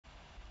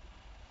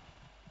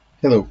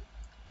Hello,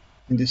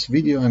 in this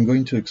video I'm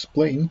going to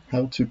explain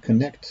how to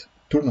connect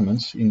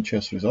tournaments in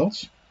Chess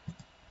Results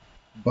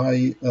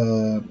by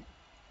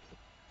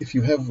if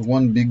you have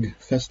one big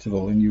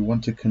festival and you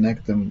want to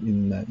connect them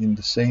in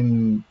the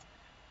same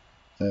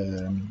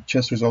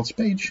Chess Results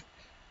page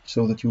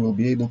so that you will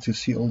be able to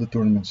see all the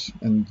tournaments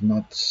and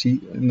not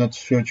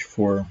search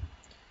for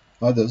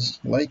others.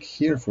 Like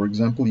here, for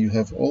example, you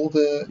have all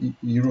the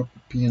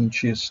European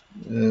Chess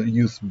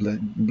Youth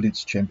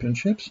Blitz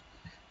Championships.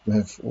 We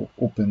have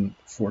Open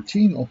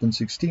 14, Open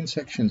 16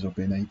 sections,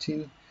 Open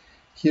 18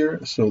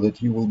 here, so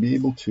that you will be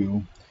able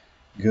to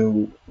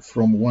go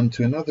from one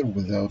to another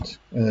without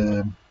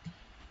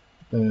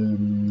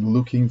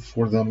looking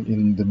for them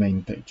in the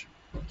main page.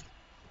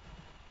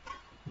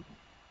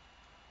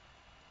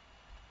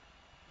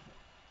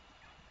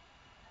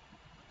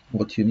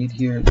 What you need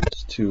here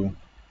is to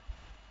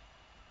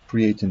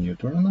create a new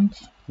tournament.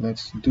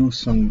 Let's do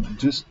some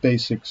just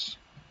basics.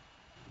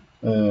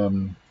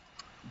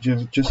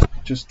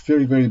 Just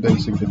very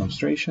basic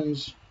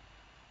demonstrations.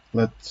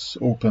 Let's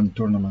open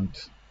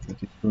tournament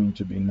that is going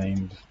to be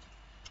named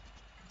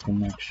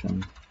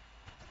Connection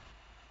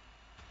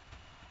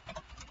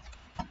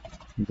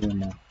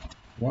Demo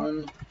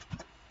 1.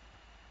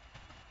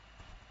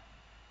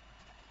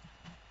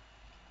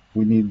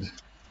 We need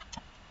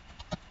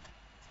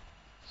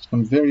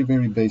some very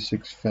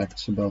basic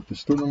facts about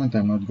this tournament.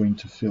 I'm not going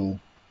to fill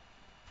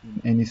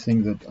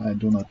anything that I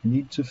do not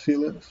need to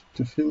fill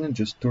in,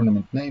 just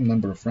tournament name,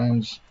 number of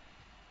rounds,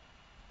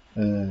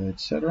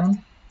 etc.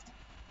 I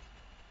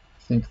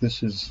think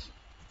this is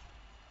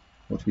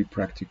what we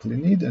practically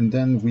need, and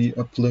then we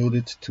upload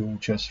it to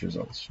Chess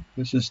Results.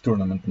 This is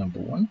tournament number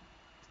 1.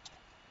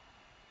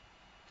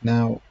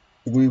 Now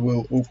we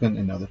will open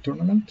another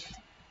tournament.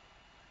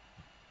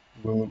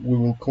 We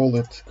will call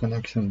it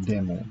Connection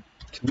Demo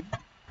 2.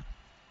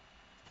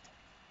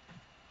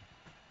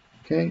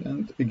 Okay,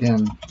 and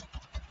again,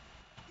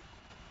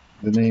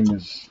 the name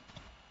is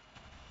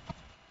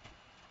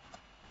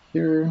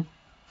here.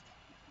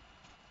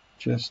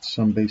 Just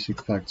some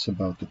basic facts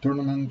about the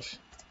tournament.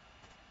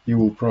 You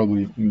will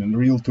probably, in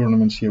real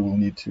tournaments, you will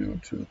need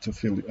to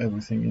fill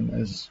everything in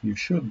as you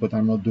should, but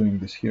I'm not doing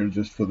this here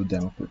just for the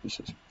demo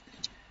purposes.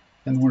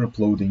 And we're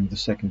uploading the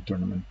second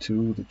tournament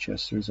to the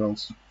Chess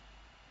Results,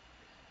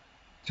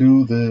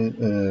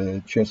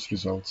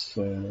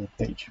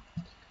 page.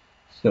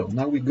 So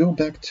now we go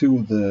back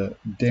to the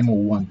Demo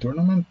 1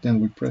 tournament, and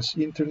we press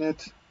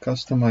Internet,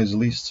 Customize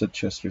Lists at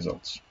Chess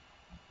Results.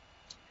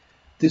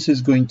 This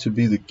is going to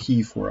be the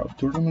key for our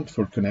tournament,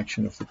 for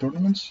connection of the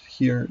tournaments.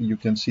 Here you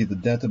can see the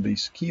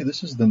database key.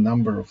 This is the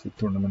number of the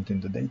tournament in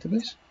the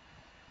database.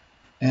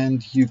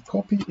 And you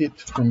copy it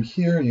from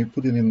here, and you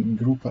put it in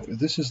group.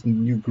 This is the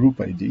new group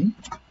ID.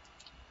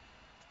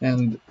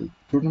 And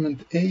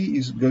tournament A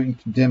is going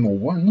to Demo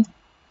 1.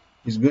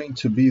 Is going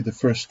to be the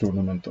first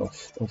tournament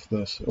of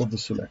the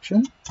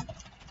selection.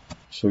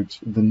 So it's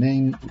the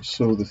name,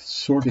 so the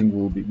sorting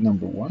will be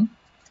number 1.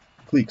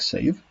 Click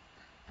Save.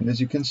 And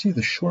as you can see,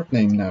 the short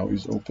name now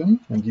is open,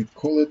 and you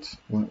call it,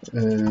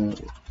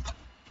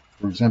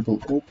 for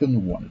example,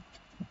 Open 1.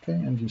 Okay,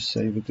 and you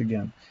save it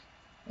again.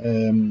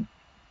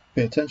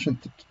 Pay attention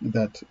to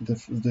that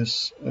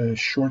this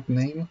short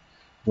name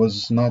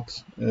was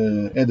not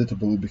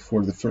editable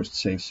before the first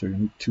save, so you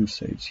need 2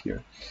 saves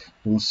here.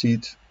 We'll see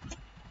it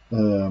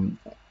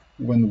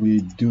when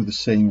we do the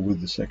same with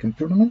the second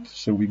tournament.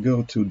 So we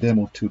go to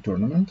Demo 2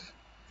 tournament.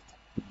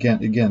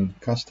 Again,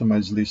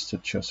 customize lists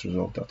at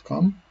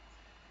chessresult.com.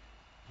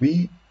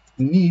 We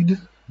need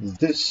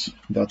this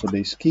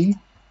database key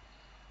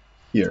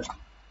here.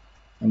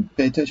 And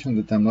pay attention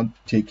that I'm not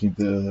taking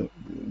the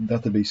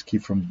database key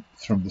from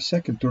the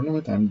second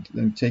tournament.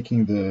 I'm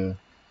taking the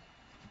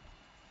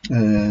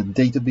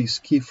database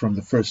key from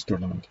the first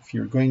tournament. If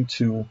you're going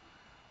to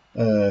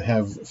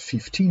have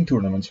 15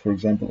 tournaments, for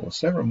example, or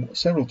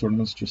several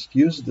tournaments, just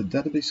use the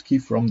database key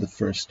from the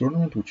first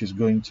tournament, which is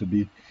going to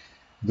be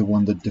the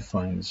one that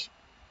defines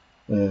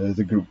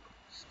the group.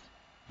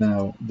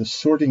 Now, the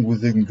sorting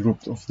within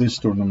group of this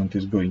tournament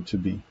is going to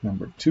be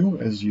number 2.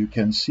 As you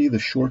can see, the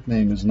short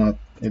name is not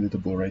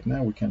editable right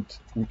now. We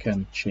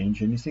can't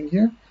change anything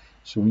here,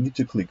 so we need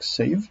to click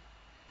Save.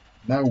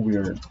 Now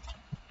we're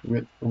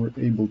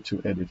able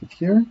to edit it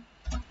here,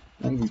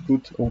 and we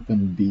put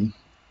Open B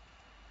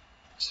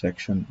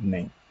section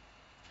name.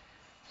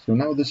 So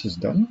now this is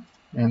done,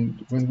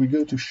 and when we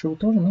go to Show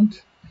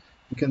Tournament,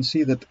 you can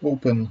see that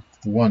Open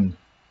 1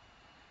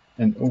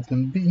 and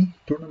Open B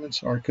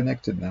tournaments are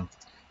connected now.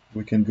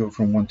 We can go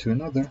from one to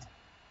another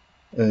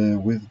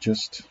with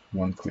just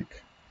one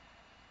click.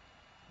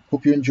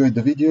 Hope you enjoyed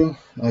the video.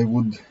 I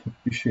would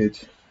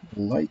appreciate a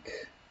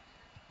like,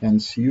 and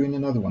see you in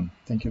another one.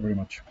 Thank you very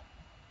much.